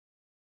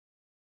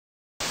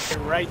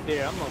Right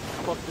there, I'm gonna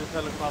fuck this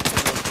helicopter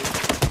up, dude.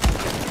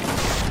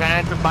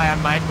 Trying to buy a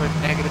mic with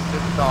negative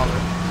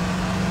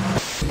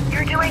 $6.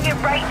 You're doing it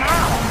right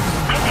now.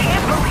 I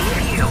can't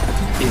believe you.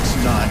 It's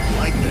not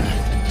like that.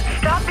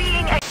 Stop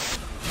being a...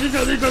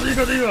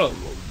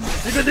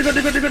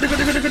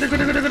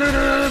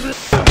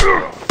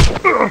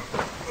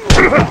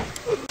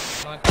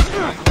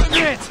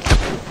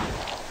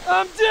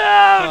 I'm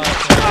down!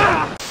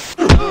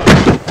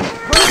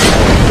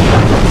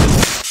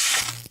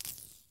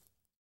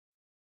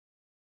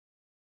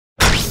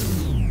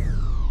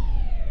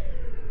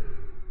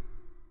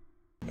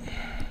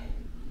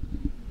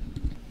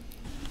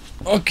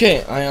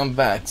 Okay, I am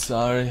back.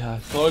 Sorry, I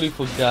totally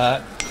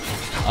forgot.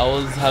 I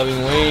was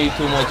having way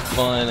too much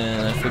fun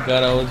and I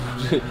forgot I was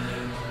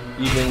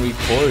even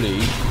recording.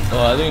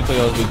 Oh, I didn't think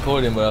I was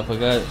recording, but I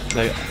forgot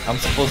like I'm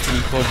supposed to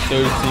record 13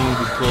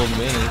 to 12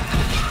 minutes.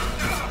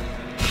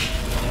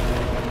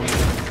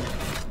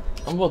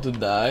 I'm about to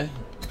die.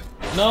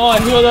 No, I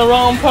healed the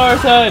wrong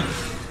person!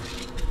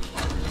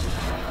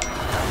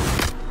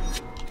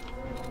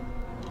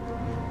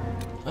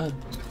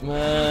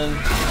 Man.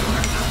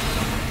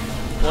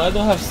 Why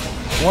don't have...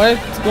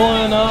 What's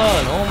going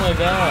on? Oh my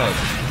god.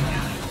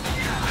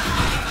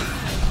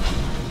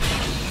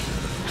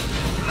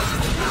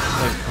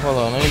 Like, hold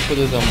on, let me put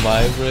this on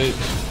vibrate.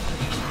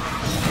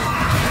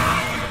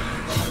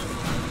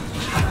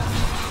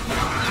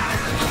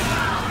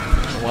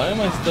 Why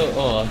am I still...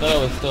 Oh, I thought I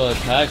was still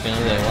attacking. I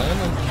was like, why am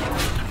I...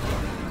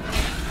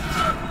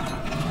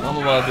 I'm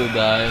about to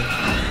die.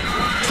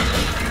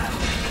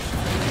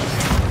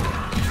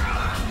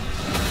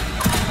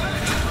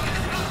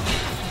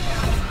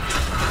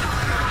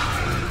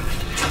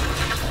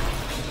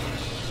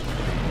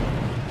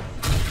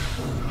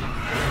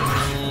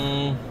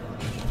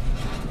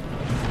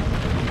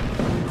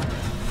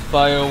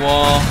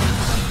 Firewall.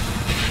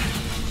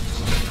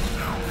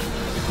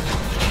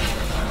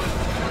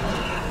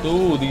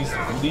 Dude,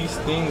 these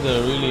things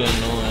are really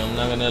annoying, I'm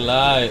not gonna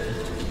lie.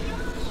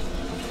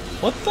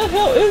 What the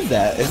hell is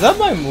that? Is that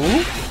my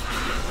move?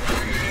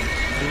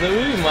 Is that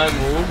really my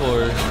move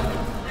or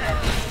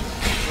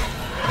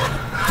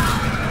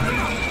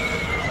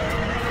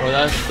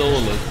that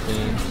soulless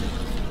thing?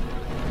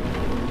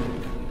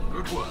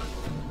 Good work.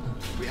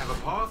 We have a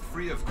path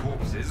free of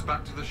corpses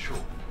back to the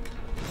shore.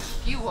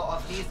 Fewer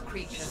of these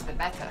creatures, the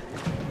better.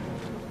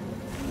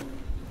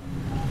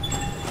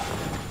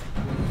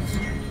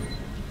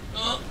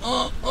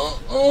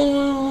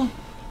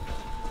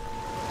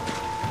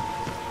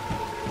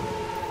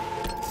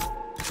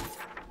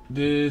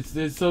 This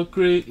is so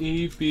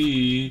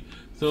creepy,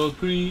 so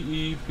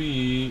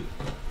creepy.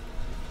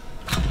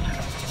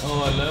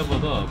 Oh, I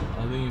leveled up.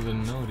 I didn't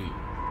even notice.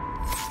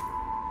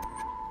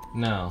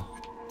 Now.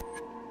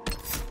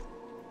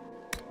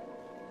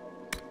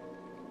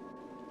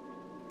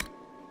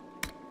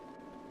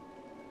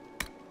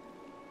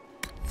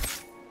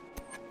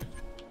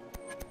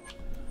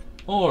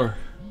 Or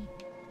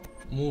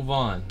move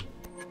on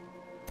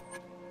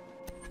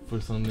for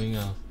something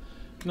else.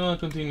 No, I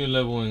continue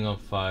leveling up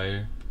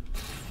fire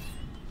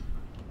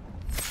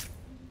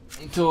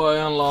until I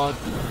unlock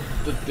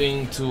the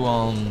thing to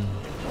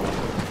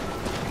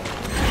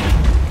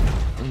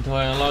until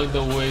I unlock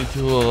the way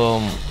to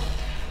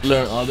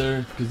learn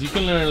other, because you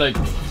can learn like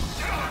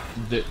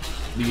the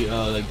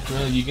like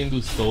you can do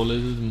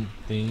soulless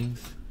things.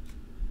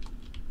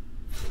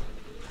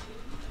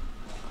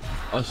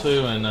 I'll show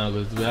you right now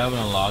because we haven't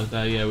unlocked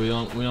that yet. We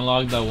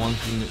unlocked that once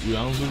we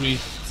reach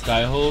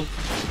Skyhold.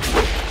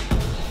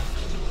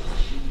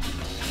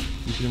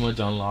 You pretty much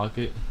unlock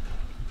it.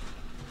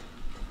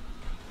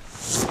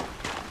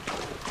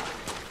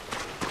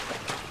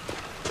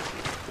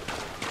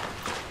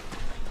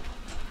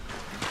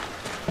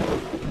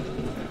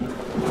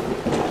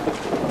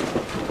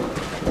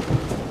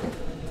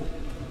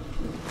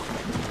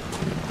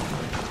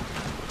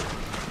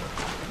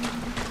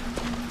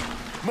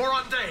 More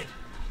undead!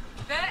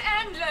 They're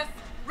endless!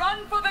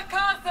 Run for the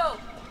castle!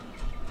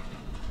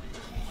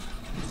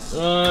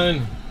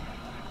 Run!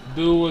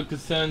 Do what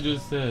Cassandra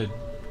said.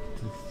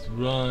 Just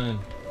run.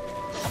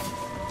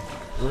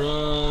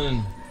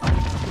 Run.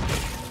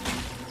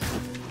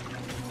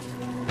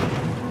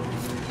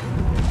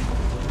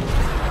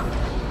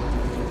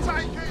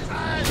 Take his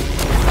head!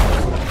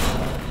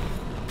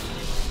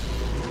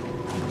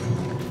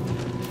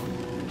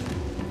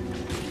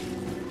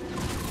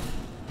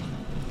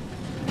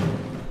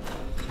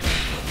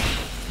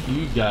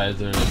 You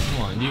guys are,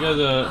 come on, you guys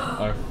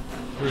are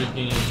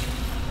freaking.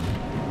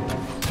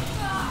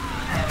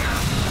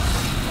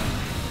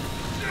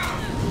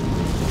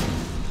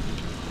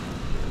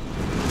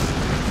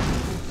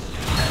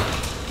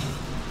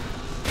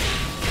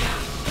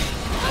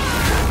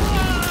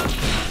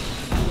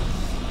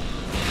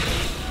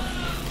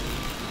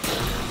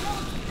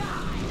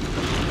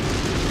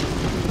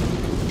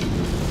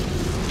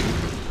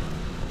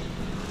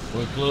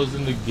 We're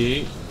closing the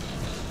gate.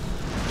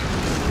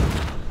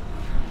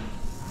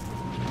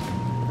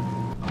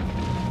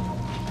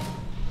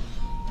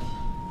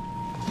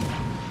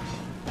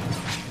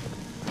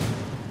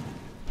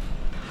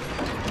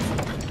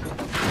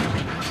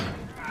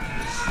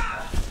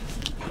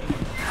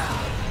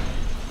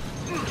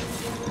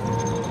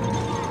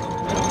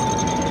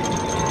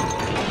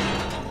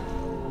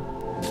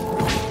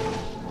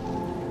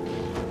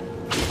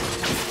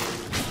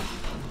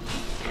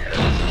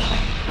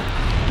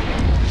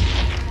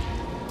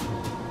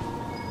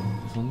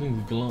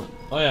 glowing.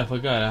 Oh yeah, I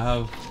forgot. I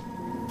have.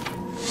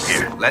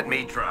 Here, let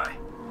me try.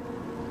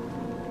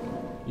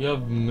 You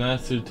have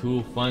master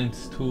tool,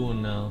 finds tool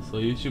now, so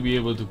you should be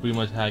able to pretty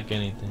much hack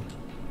anything.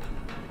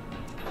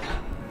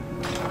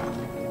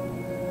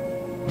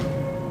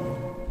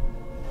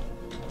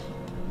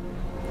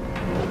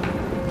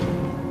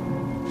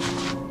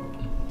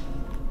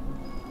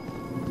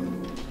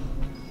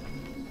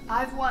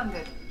 I've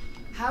wondered,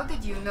 how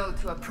did you know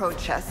to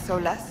approach us,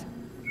 Solas?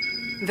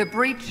 The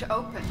breach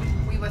opened.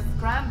 We were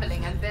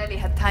scrambling and barely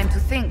had time to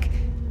think.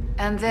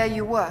 And there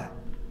you were.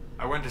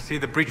 I went to see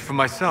the breach for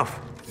myself.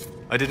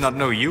 I did not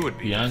know you would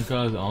be.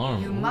 Bianca's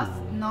arm. You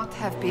must not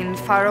have been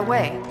far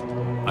away.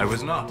 I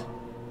was not.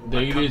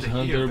 Dagger's I've come to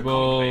Hunter hear the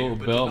Bow, complaint,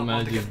 but Belt did not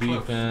want to Magic get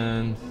close.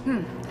 Defense.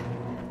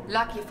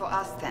 Lucky for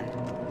us then.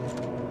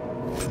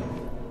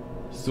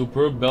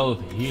 Superb Belt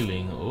of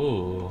Healing.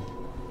 Oh.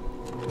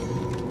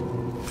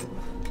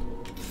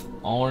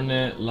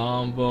 Ornate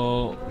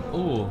Lombo.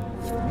 Oh.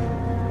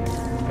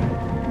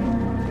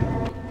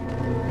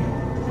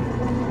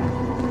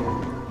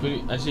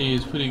 Actually,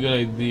 it's a pretty good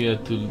idea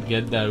to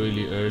get that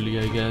really early,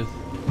 I guess.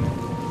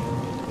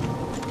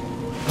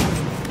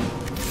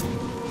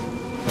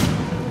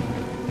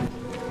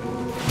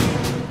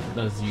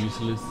 That's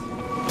useless.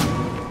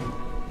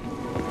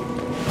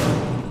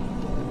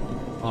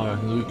 Alright,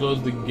 so we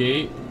close the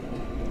gate.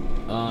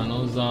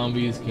 No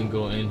zombies can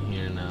go in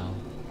here now.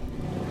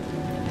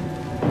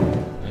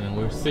 And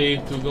we're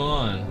safe to go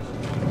on.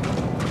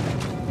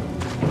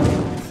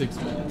 6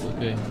 minutes,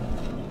 okay.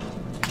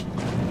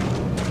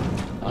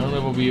 I don't know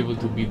if we'll be able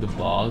to beat the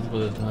boss by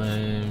the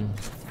time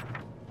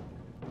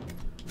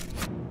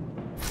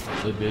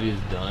the video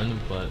is done,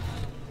 but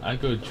I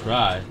could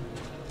try.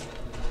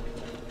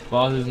 The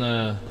boss is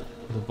not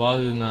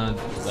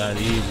that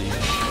easy.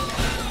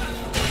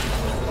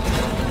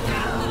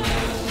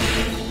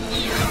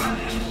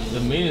 The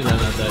minions are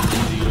not that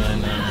easy right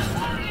now.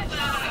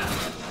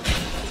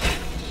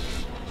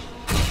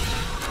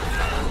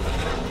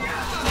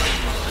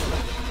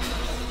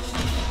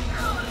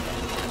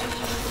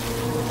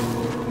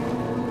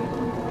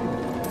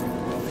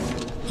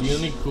 The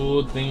only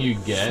cool thing you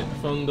get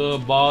from the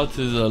boss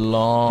is a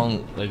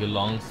long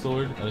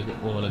sword,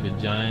 or like a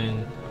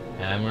giant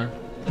hammer.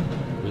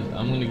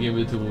 I'm gonna give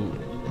it to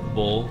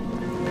Bull.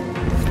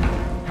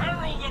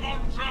 Herald of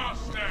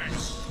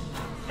Andraste!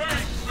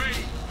 Face me!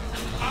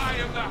 I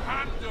am the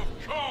hand of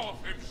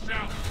Korth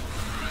himself!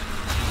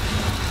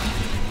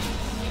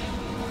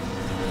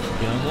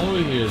 Yeah, I'm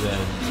over here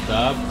then.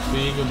 Stop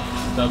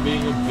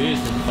being a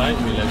bitch and fight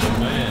me like a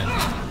man.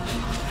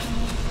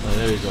 Oh,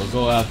 there we go.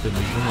 Go after me.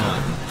 Come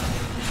on.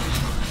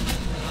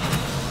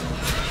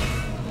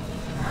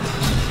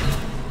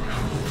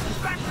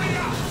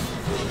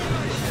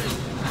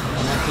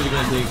 I'm actually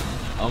gonna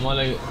I'm gonna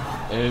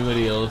let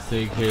everybody else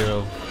take care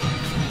of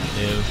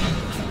him.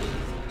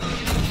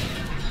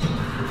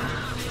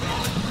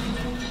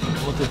 I'm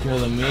gonna take care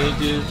of the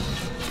mages.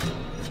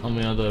 I'm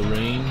out of the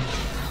range.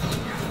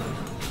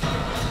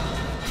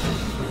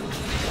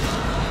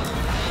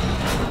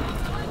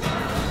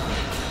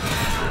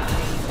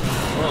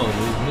 Oh,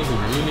 this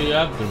nigga's really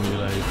after me,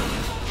 like,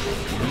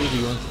 he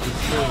really wants to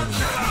kill me.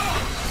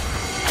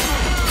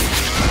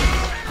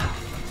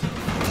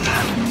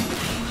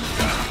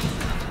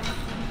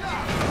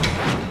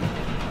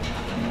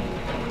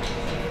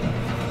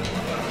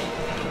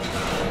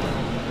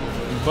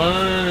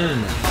 Burn!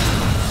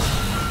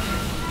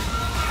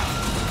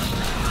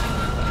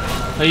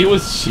 He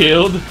was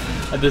chilled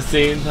at the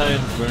same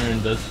time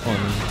burned, that's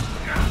funny.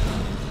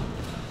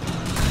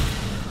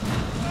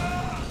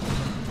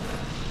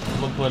 I'm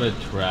gonna put a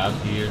trap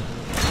here.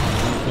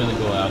 He's gonna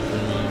go after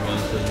me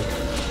eventually.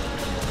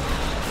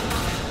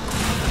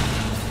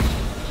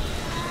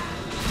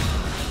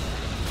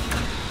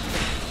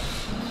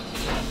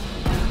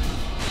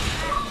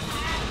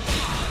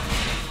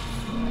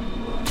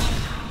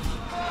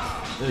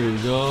 There you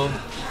go.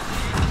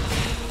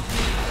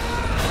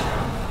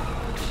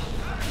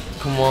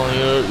 Come on,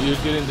 you're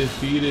getting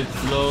defeated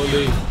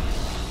slowly.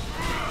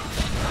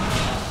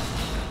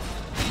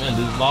 Man,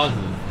 this boss is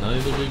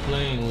nothing to be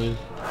playing with.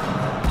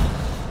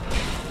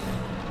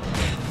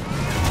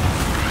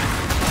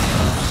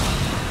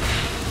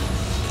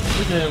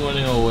 Look at him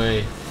running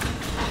away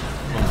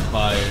from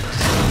fire.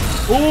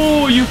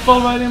 Oh, you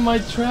fell right in my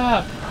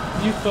trap.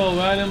 You fell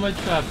right in my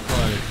trap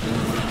card.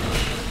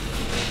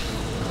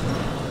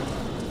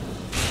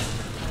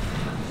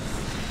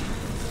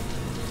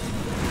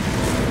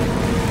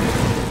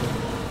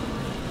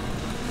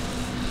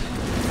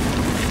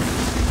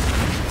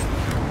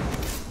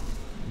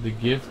 The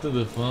gift of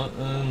the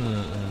fountain.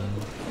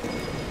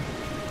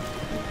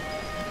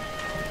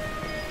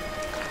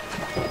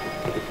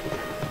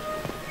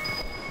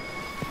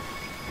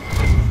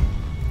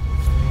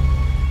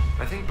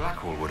 I think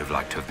Blackwall would have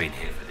liked to have been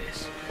here for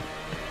this.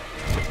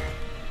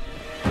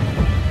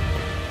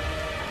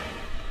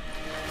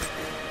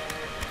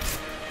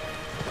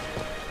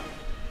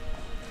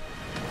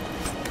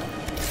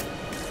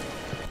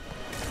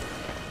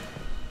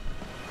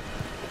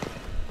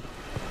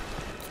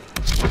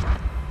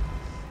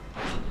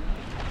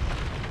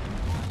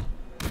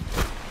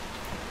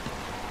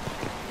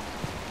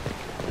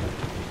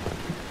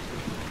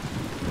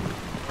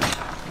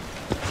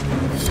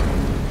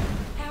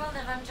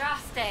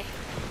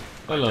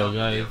 Hello,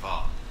 guys.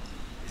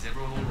 Is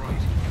everyone all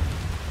right?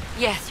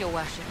 Yes, Your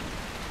Worship.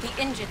 The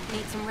injured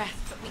need some rest,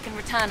 but we can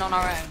return on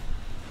our own.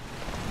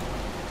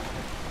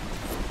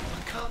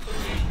 I can't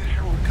believe the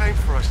Herald came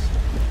for us.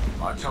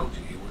 I told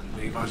you he wouldn't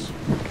leave us.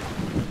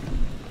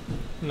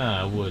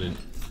 Nah, I wouldn't.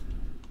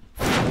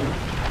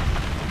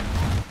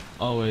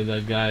 Oh wait,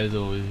 that guy is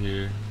over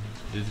here.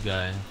 This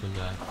guy, I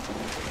forgot.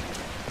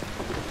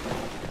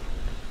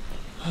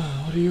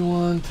 What do you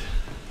want?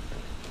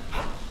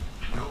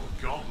 Your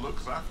god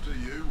looks after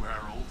you,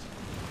 Herald.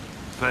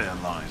 There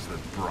lies the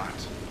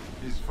brat.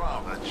 His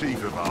father,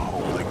 chief of our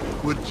holding,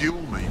 would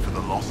duel me for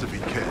the loss if he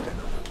cared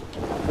enough.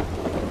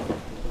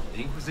 The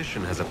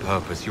Inquisition has a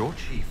purpose your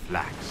chief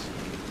lacks.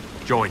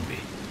 Join me.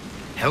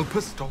 Help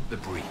us stop the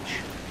breach.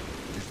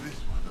 Is this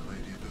why the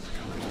lady was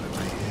coming to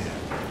me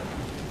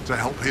here? To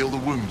help heal the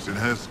wounds in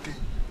her skin?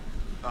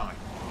 Aye,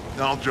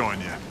 I'll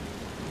join you.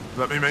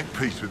 Let me make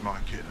peace with my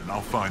kid and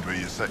I'll find where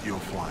you set your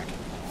flag.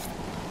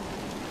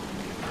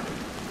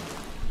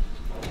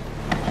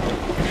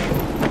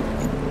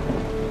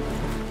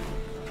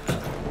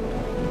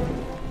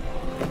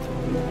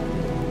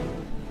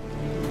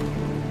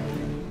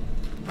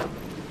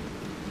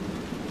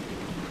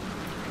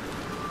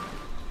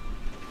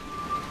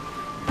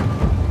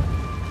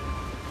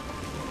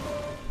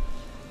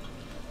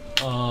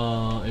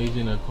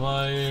 Agent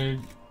acquired.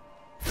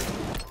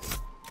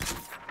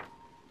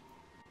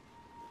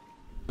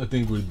 I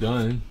think we're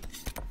done.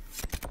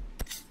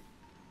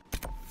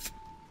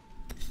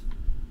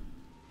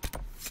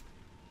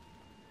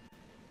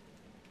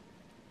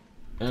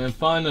 And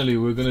finally,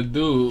 we're gonna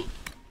do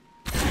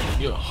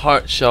Your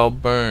Heart Shall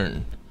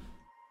Burn.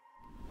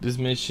 This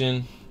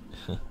mission,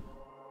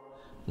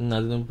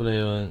 nothing to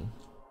play on.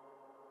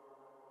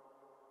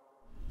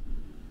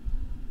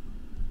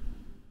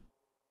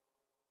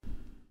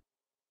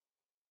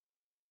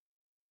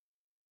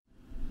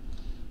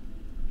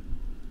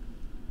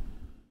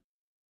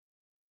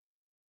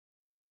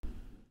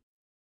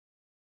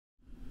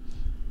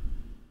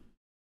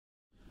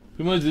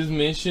 Pretty much this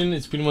mission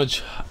is pretty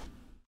much,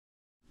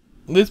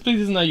 this place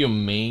is not your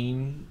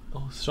main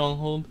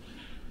stronghold,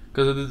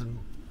 because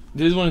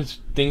this one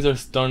things are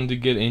starting to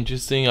get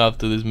interesting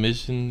after this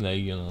mission, like,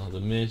 you know,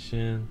 the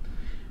mission,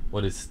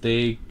 what is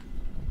stake,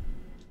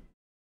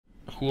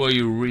 who are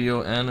your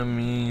real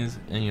enemies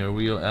and your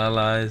real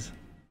allies,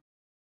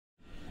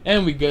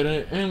 and we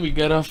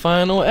got our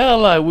final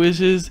ally, which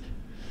is,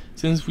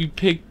 since we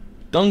picked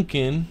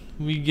Duncan,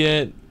 we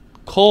get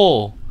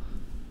Cole.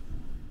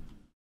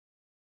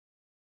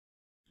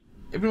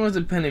 It pretty much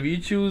depends. If you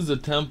choose the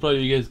Templar,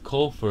 you get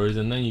Cole first,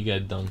 and then you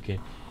get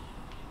Duncan.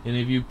 And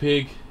if you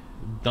pick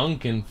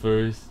Duncan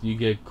first, you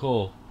get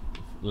Cole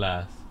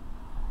last.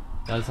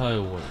 That's how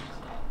it works.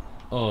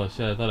 Oh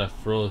shit, I thought I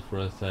froze for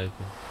a second.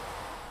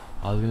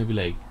 I was gonna be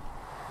like,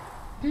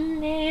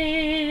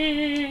 no.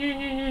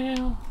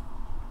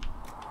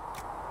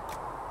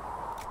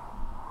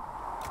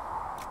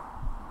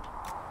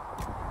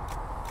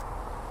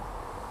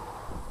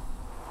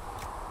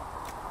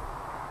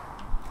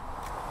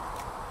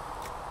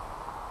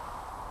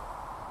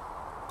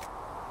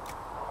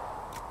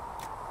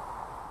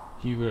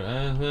 Keeper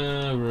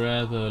Anthem,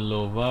 Rather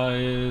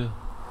Loviath.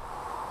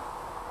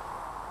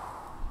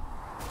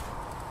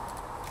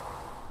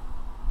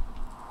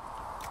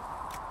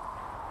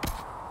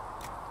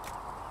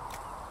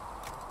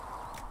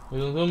 Well,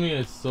 don't tell me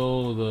I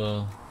sold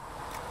the.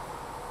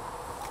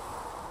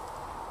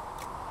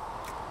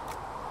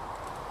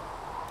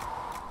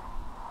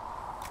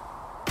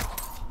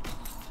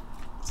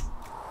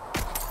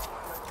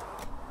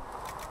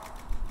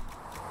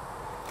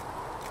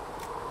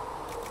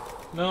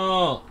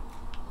 No.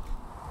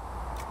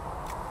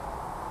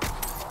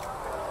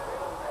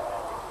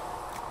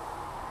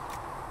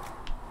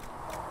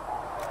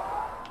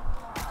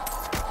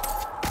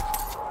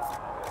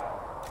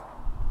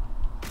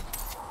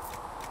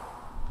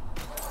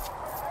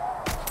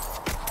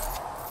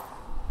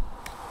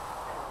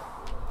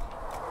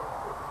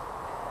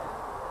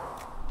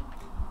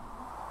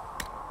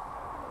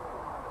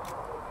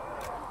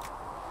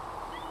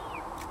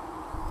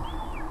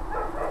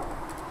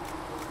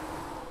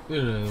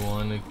 This is the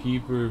one, the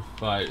Keeper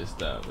Fire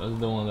Staff. That's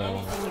the one that I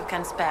want. Anything you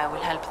can spare will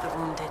help the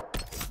wounded.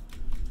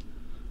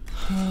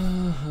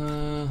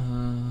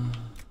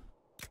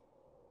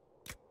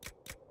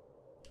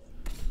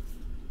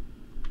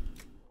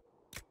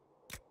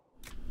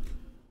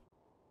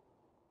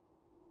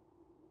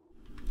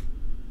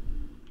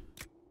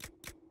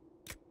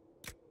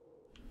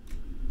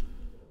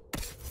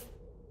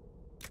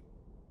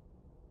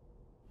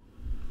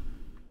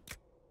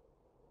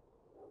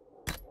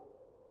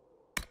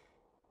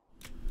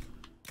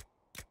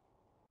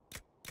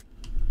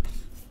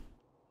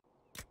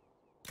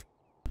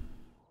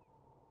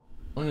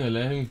 I'm gonna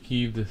let him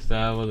keep the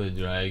Staff of the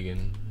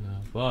Dragon,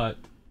 but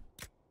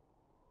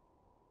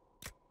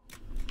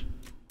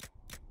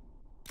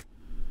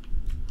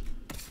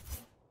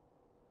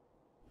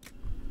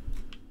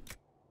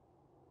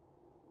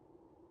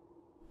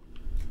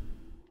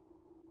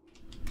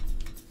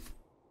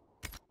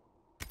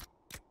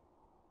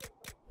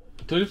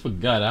totally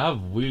forgot. I have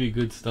really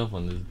good stuff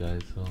on this guy,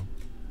 so.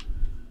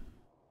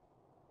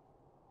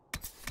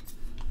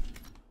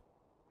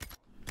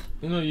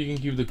 You know, you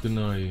can keep the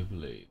Kunari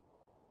blade.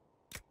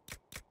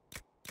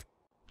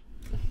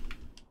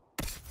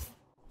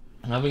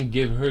 I haven't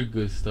given her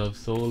good stuff,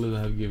 so all I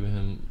have given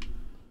him.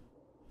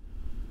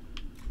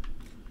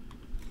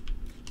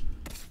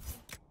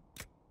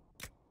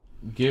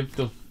 Gift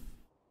of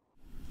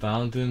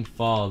Fountain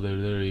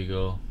Father, there you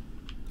go.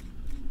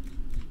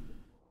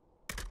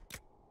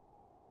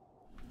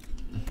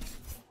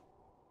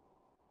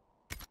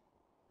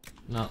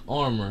 Now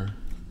armor.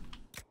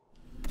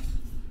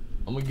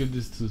 I'm gonna give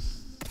this to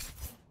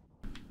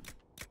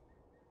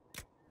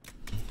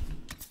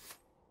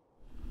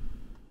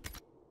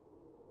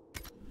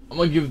I'm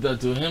gonna give that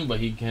to him,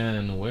 but he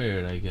can wear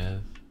it, I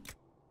guess.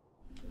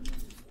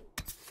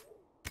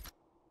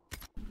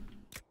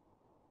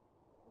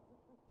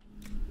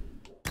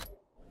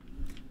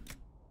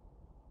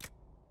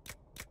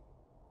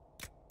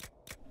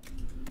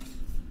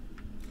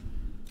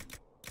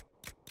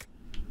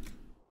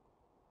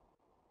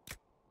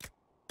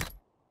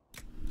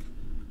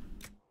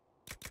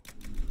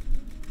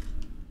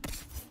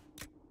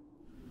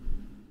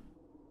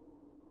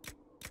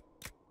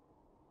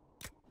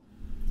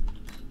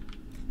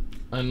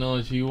 I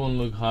know, she won't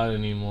look hot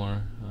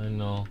anymore. I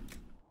know.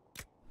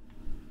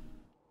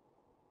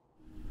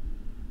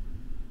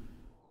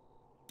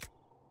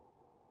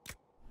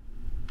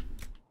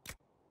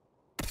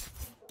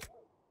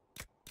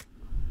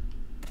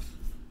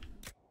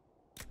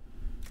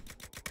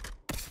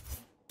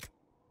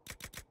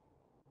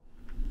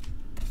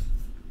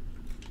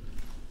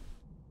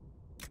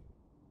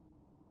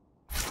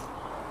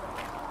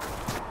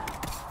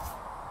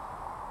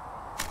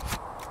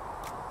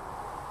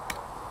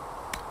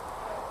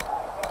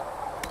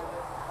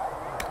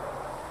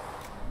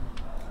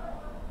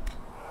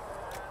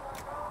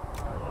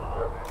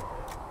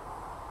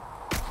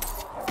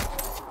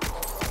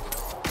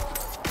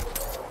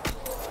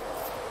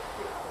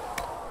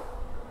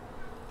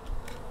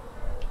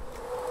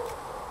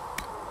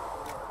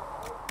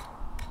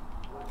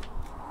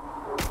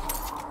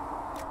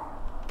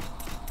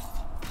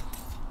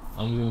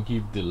 I'm gonna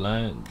keep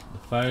the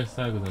fire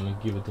side because I'm gonna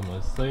give it to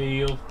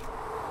myself.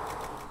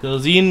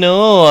 Cause you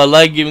know I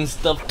like giving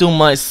stuff to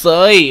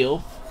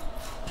myself.